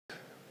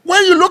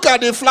When you look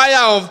at the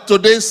flyer of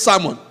today's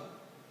sermon,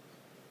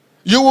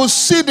 you will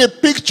see the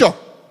picture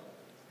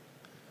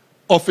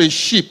of a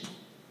sheep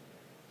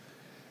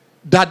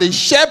that the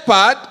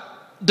shepherd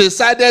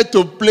decided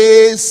to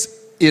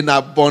place in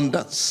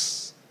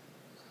abundance.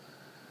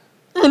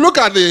 When you look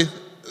at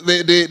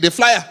the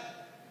flyer,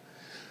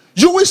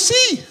 you will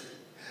see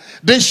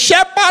the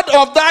shepherd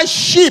of that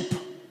sheep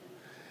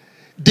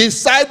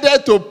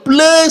decided to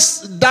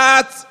place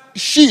that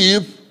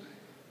sheep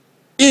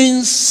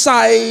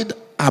inside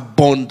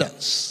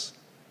abundance.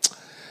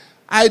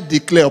 I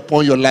declare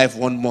upon your life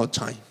one more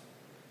time.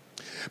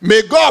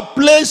 May God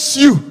place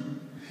you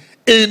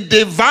in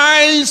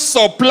divine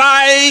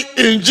supply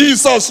in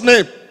Jesus'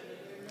 name.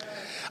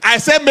 I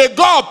said, may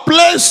God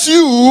place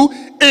you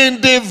in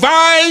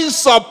divine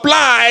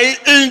supply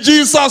in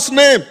Jesus'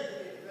 name.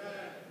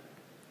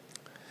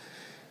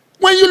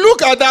 When you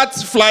look at that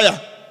flyer,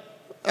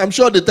 I'm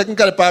sure the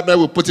technical department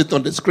will put it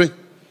on the screen.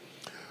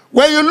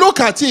 When you look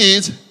at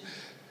it,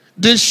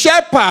 the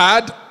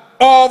shepherd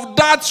of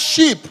that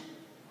sheep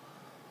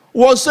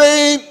was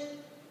saying,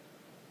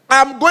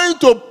 I'm going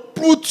to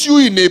put you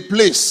in a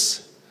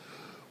place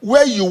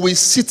where you will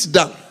sit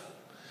down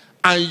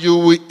and you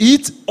will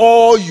eat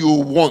all you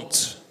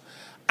want.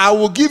 I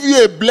will give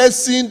you a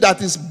blessing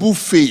that is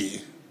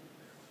buffet.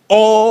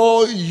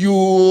 All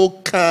you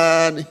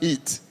can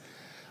eat.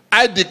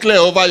 I declare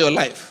over your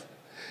life.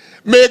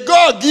 May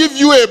God give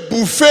you a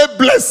buffet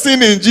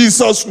blessing in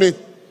Jesus' name.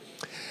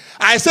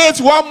 I say it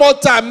one more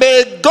time.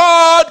 May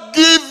God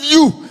give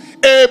you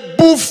a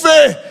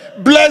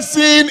buffet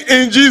blessing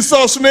in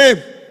Jesus' name.